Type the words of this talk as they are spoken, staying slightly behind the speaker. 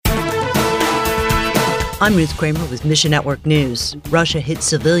I'm Ruth Kramer with Mission Network News. Russia hit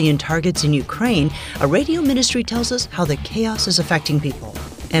civilian targets in Ukraine. A radio ministry tells us how the chaos is affecting people.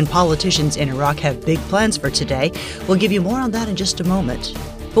 And politicians in Iraq have big plans for today. We'll give you more on that in just a moment.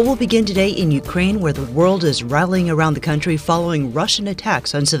 But we'll begin today in Ukraine, where the world is rallying around the country following Russian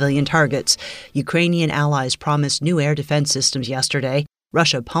attacks on civilian targets. Ukrainian allies promised new air defense systems yesterday.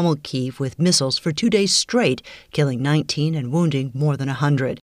 Russia pummeled Kyiv with missiles for 2 days straight, killing 19 and wounding more than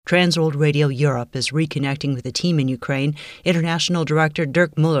 100. Transworld Radio Europe is reconnecting with a team in Ukraine. International Director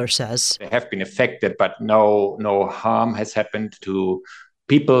Dirk Muller says, They have been affected, but no harm has happened to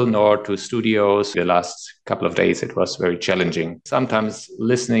people nor to studios. The last couple of days, it was very challenging. Sometimes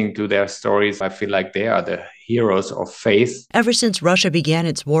listening to their stories, I feel like they are the heroes of faith. Ever since Russia began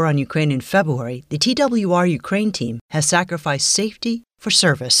its war on Ukraine in February, the TWR Ukraine team has sacrificed safety for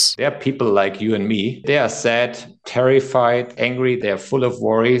service. There are people like you and me. They are sad, terrified, angry. They are full of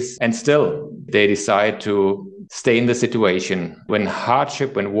worries. And still, they decide to stay in the situation. When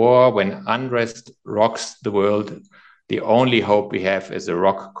hardship, when war, when unrest rocks the world, the only hope we have is a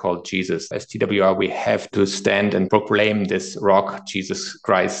rock called Jesus. As TWR, we have to stand and proclaim this rock, Jesus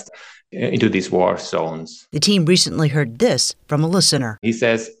Christ, into these war zones. The team recently heard this from a listener. He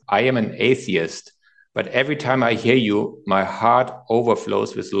says, I am an atheist, but every time I hear you, my heart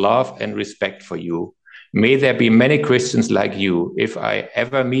overflows with love and respect for you. May there be many Christians like you. If I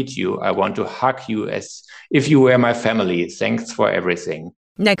ever meet you, I want to hug you as if you were my family. Thanks for everything.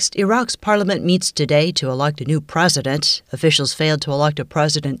 Next, Iraq's parliament meets today to elect a new president. Officials failed to elect a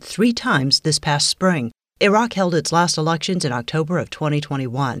president 3 times this past spring. Iraq held its last elections in October of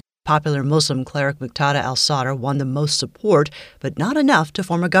 2021. Popular Muslim cleric Muqtada al-Sadr won the most support, but not enough to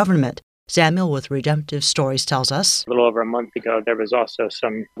form a government. Samuel with Redemptive Stories tells us, a little over a month ago, there was also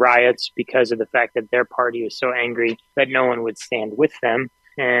some riots because of the fact that their party was so angry that no one would stand with them.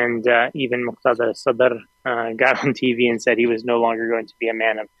 And even Muqtada al-Sadr got on TV and said he was no longer going to be a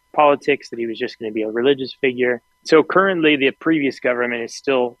man of politics, that he was just going to be a religious figure. So currently, the previous government is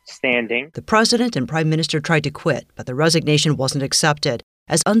still standing. The president and prime minister tried to quit, but the resignation wasn't accepted.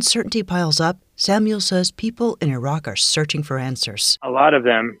 As uncertainty piles up, Samuel says people in Iraq are searching for answers. A lot of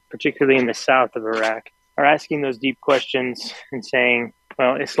them, particularly in the south of Iraq, are asking those deep questions and saying,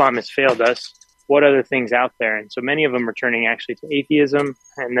 well, Islam has failed us. What other things out there? And so many of them are turning actually to atheism.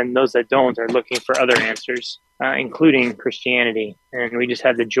 And then those that don't are looking for other answers, including Christianity. And we just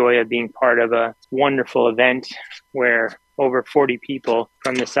had the joy of being part of a wonderful event where over 40 people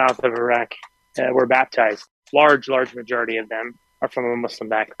from the south of Iraq were baptized. Large majority of them are from a Muslim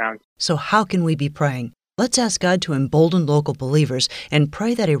background. So how can we be praying? Let's ask God to embolden local believers and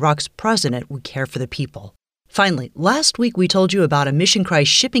pray that Iraq's president would care for the people. Finally, last week we told you about a Mission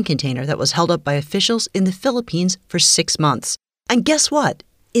Christ shipping container that was held up by officials in the Philippines for 6 months. And guess what?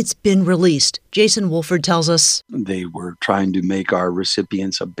 It's been released. Jason Wolford tells us, they were trying to make our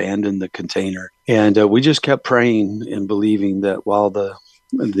recipients abandon the container. And we just kept praying and believing that while the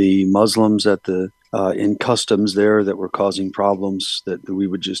Muslims at the in customs there that were causing problems, that we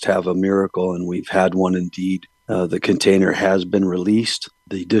would just have a miracle, and we've had one indeed. The container has been released.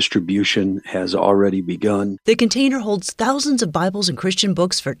 The distribution has already begun. The container holds thousands of Bibles and Christian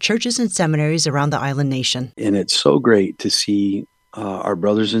books for churches and seminaries around the island nation. And it's so great to see our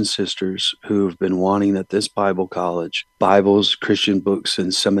brothers and sisters who have been wanting at this Bible college, Bibles, Christian books,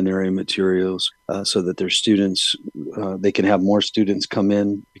 and seminary materials so that their students, they can have more students come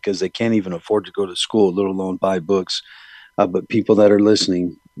in because they can't even afford to go to school, let alone buy books. But people that are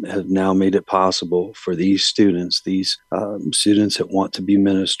listening have now made it possible for these students that want to be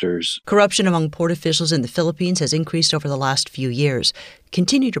ministers. Corruption among port officials in the Philippines has increased over the last few years.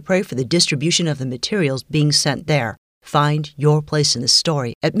 Continue to pray for the distribution of the materials being sent there. Find your place in the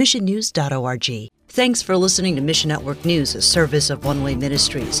story at missionnews.org. Thanks for listening to Mission Network News, a service of One Way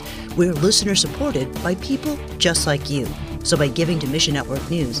Ministries. We're listener-supported by people just like you. So by giving to Mission Network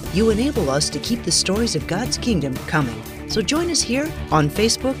News, you enable us to keep the stories of God's kingdom coming. So join us here on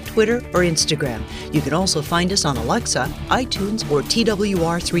Facebook, Twitter, or Instagram. You can also find us on Alexa, iTunes, or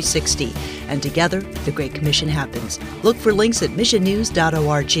TWR360. And together, the Great Commission happens. Look for links at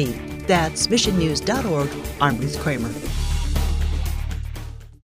missionnews.org. That's missionnews.org. I'm Ruth Kramer.